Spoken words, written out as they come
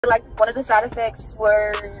Like one of the side effects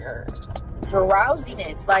were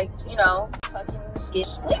drowsiness, like, you know, fucking get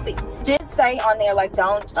sleepy. Did say on there like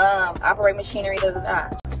don't operate machinery, da da da.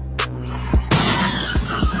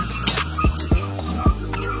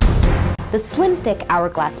 The slim, thick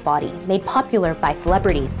hourglass body, made popular by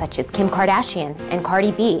celebrities such as Kim Kardashian and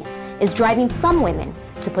Cardi B, is driving some women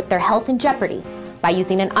to put their health in jeopardy by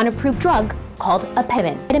using an unapproved drug called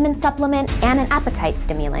Apetamin. Vitamin supplement and an appetite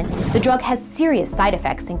stimulant, the drug has serious side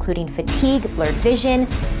effects including fatigue, blurred vision,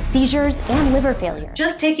 seizures, and liver failure.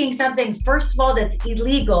 Just taking something, first of all, that's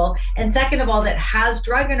illegal, and second of all, that has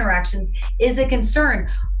drug interactions is a concern.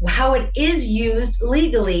 How it is used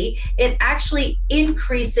legally, it actually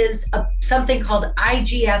increases something called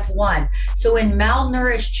IGF-1. So in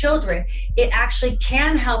malnourished children, it actually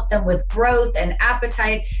can help them with growth and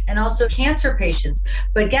appetite, and also cancer patients.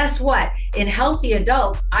 But guess what? In healthy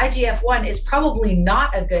adults, IGF-1 is probably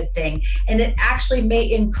not a good thing, and it actually may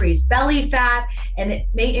increase belly fat, and it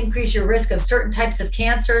may increase your risk of certain types of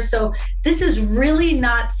cancer. So this is really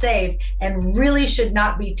not safe and really should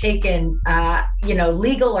not be taken,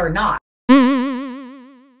 legal or not.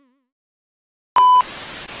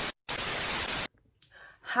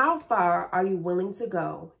 How far are you willing to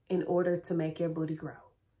go in order to make your booty grow?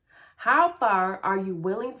 How far are you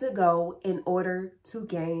willing to go in order to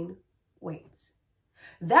gain weight?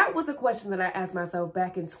 That was a question that I asked myself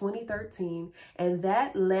back in 2013, and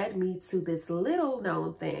that led me to this little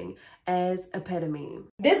known thing as Apetamin.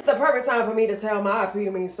 This is the perfect time for me to tell my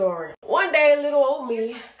Apetamin story. One day, little old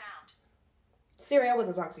me, Siri, I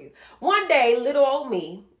wasn't talking to you. One day, little old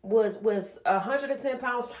me was 110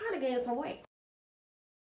 pounds trying to gain some weight.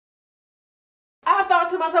 I thought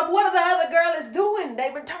to myself, what are the other girls doing?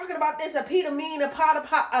 They've been talking about this Apetamin, a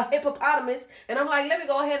hippopotamus, and I'm like, let me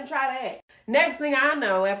go ahead and try that. Next thing I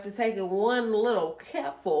know, after taking one little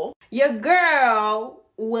capful, your girl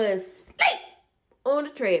was asleep on the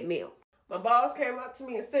treadmill. My boss came up to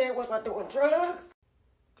me and said, was I doing drugs?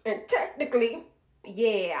 And technically,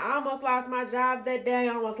 yeah, I almost lost my job that day.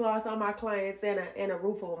 I almost lost all my clients and a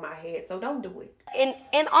roof over my head. So don't do it.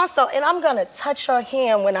 And also, I'm going to touch your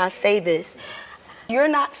hand when I say this. You're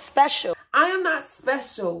not special. I am not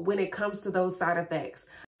special when it comes to those side effects.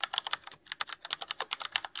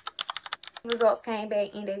 Results came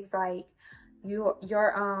back and it was like your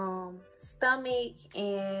stomach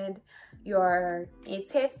and your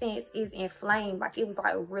intestines is inflamed. Like it was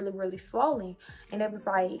like really, really swollen. And it was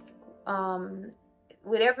like,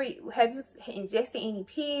 have you ingested any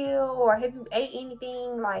pill or have you ate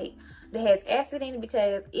anything like that has acid in it?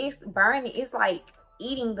 Because it's burning. It's like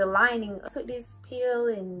eating the lining. I took this pill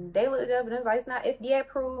and they looked it up and it was like it's not FDA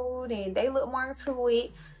approved, and they looked more into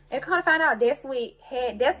it and kind of found out that's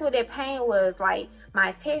what that pain was. Like my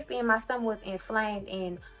intestine and my stomach was inflamed,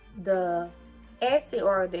 and the acid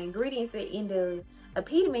or the ingredients that in the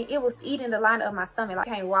Apetamin, it was eating the lining of my stomach. Like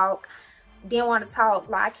I can't walk, didn't want to talk,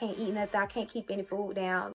 like I can't eat nothing, I can't keep any food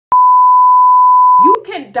down. You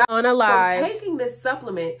can die unalive from taking this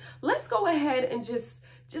supplement. Let's go ahead and just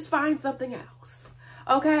find something else.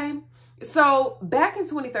 Okay, so back in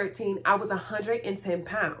 2013, I was 110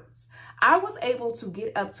 pounds. I was able to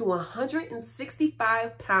get up to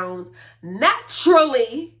 165 pounds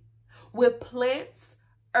naturally with plants,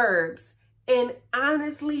 herbs, and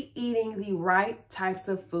honestly eating the right types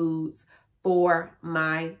of foods for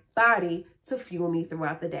my body to fuel me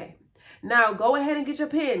throughout the day. Now, go ahead and get your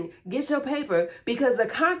pen, get your paper, because the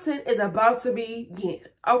content is about to begin,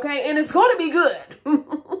 okay? And it's going to be good.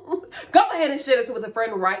 Go ahead and share this with a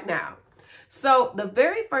friend right now. So the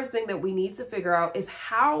very first thing that we need to figure out is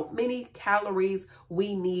how many calories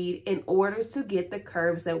we need in order to get the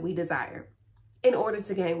curves that we desire, in order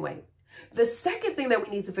to gain weight. The second thing that we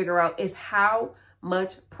need to figure out is how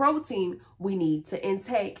much protein we need to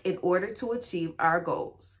intake in order to achieve our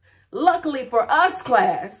goals. Luckily for us,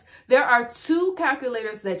 class, there are 2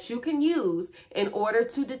 calculators that you can use in order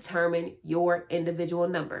to determine your individual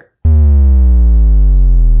number.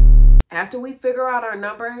 After we figure out our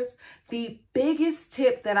numbers, the biggest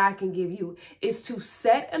tip that I can give you is to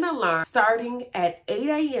set an alarm starting at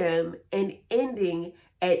 8 a.m. and ending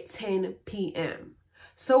at 10 p.m.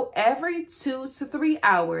 So every 2 to 3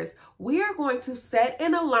 hours, we are going to set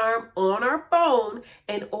an alarm on our phone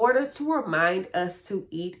in order to remind us to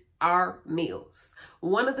eat our meals.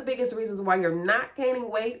 One of the biggest reasons why you're not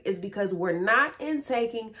gaining weight is because we're not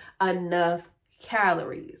intaking enough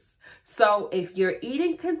calories. So if you're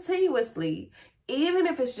eating continuously, even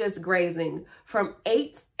if it's just grazing from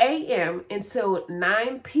 8 a.m. until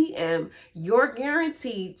 9 p.m., you're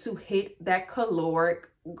guaranteed to hit that caloric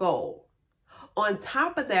goal. On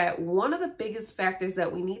top of that, one of the biggest factors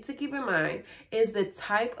that we need to keep in mind is the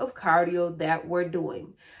type of cardio that we're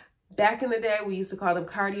doing. Back in the day, we used to call them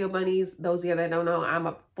cardio bunnies. Those of you that don't know, I'm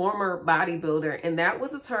a former bodybuilder, and that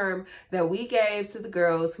was a term that we gave to the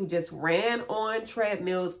girls who just ran on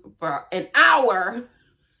treadmills for an hour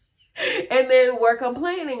and then were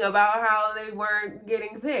complaining about how they weren't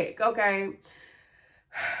getting thick, okay?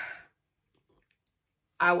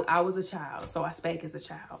 I was a child, so I spake as a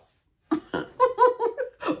child.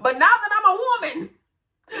 But now that I'm a woman,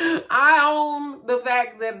 I own the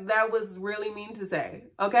fact that that was really mean to say,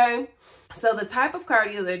 okay? So the type of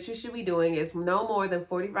cardio that you should be doing is no more than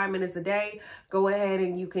 45 minutes a day. Go ahead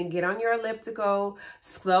and you can get on your elliptical,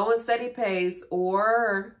 slow and steady pace,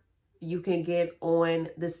 or you can get on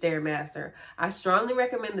the Stairmaster. I strongly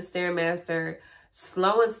recommend the Stairmaster,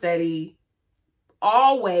 slow and steady.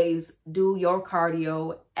 Always do your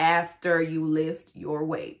cardio after you lift your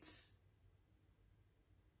weights.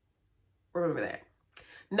 Remember that.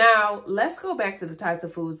 Now, let's go back to the types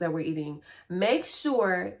of foods that we're eating. Make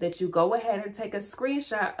sure that you go ahead and take a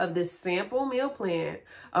screenshot of this sample meal plan,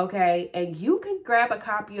 okay? And you can grab a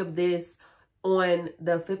copy of this on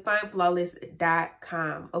the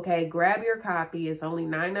fitfineflawless.com, okay? Grab your copy. It's only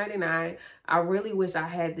 $9.99. I really wish I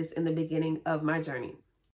had this in the beginning of my journey.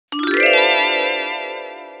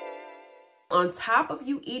 On top of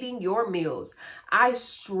you eating your meals, I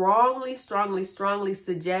strongly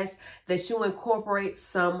suggest that you incorporate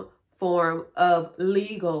some form of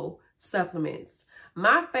legal supplements.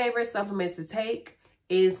 My favorite supplement to take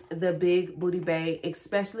is the Big Booty Bae,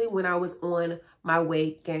 especially when I was on my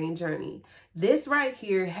weight gain journey. This right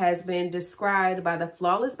here has been described by the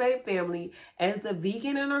Flawless Babe family as the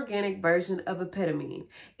vegan and organic version of Apetamin.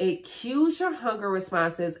 It cues your hunger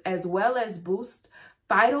responses as well as boosts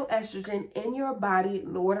phytoestrogen in your body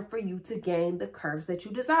in order for you to gain the curves that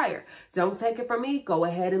you desire. Don't take it from me. Go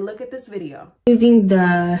ahead and look at this video. Using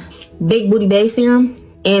the Big Booty Bae serum,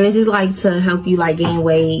 and this is like to help you like gain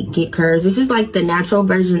weight, get curves. This is like the natural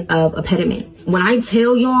version of Apetamin. When I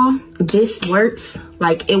tell y'all this works,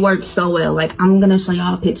 like it works so well. Like I'm gonna show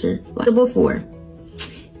y'all a picture like the before,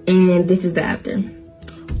 and this is the after.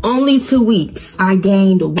 Only 2 weeks, I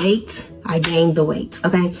gained weight. I gained the weight,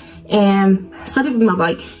 okay? And some people might be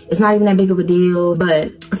like, it's not even that big of a deal.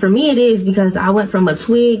 But for me, it is, because I went from a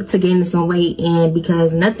twig to gaining some weight, and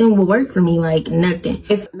because nothing will work for me, like nothing.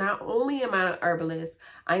 If not only am I an herbalist,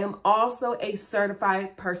 I am also a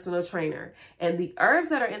certified personal trainer. And the herbs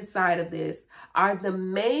that are inside of this are the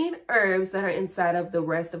main herbs that are inside of the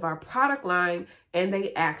rest of our product line, and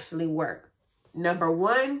they actually work. Number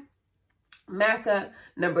 1, maca.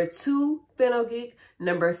 Number 2, fenugreek.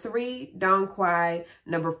 Number 3, dong quai.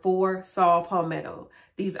 Number 4, saw palmetto.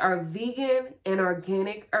 These are vegan and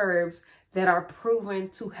organic herbs that are proven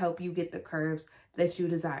to help you get the curves that you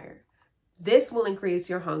desire. This will increase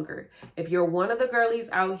your hunger. If you're one of the girlies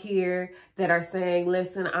out here that are saying,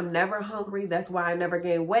 listen, I'm never hungry, that's why I never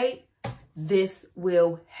gain weight, this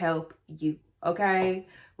will help you, okay?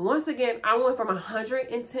 Once again, I went from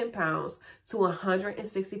 110 pounds to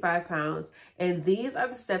 165 pounds. And these are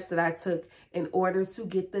the steps that I took in order to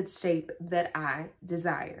get the shape that I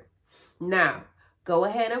desire. Now, go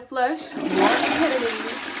ahead and flush your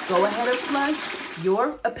Apetamin. Go ahead and flush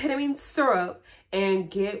your Apetamin syrup and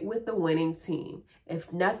get with the winning team.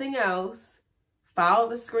 If nothing else, follow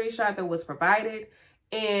the screenshot that was provided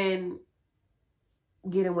and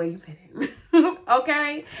get in where you fit in.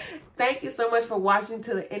 Okay? Thank you so much for watching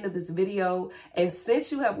to the end of this video. And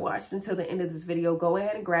since you have watched until the end of this video, go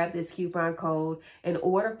ahead and grab this coupon code in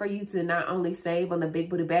order for you to not only save on the Big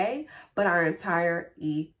Booty Bae, but our entire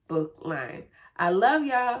ebook line. I love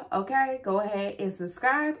y'all. Okay? Go ahead and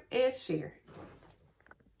subscribe and share.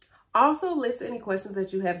 Also, list any questions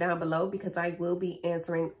that you have down below, because I will be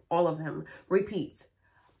answering all of them. Repeat.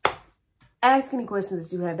 Ask any questions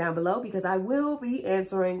that you have down below, because I will be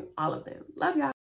answering all of them. Love y'all.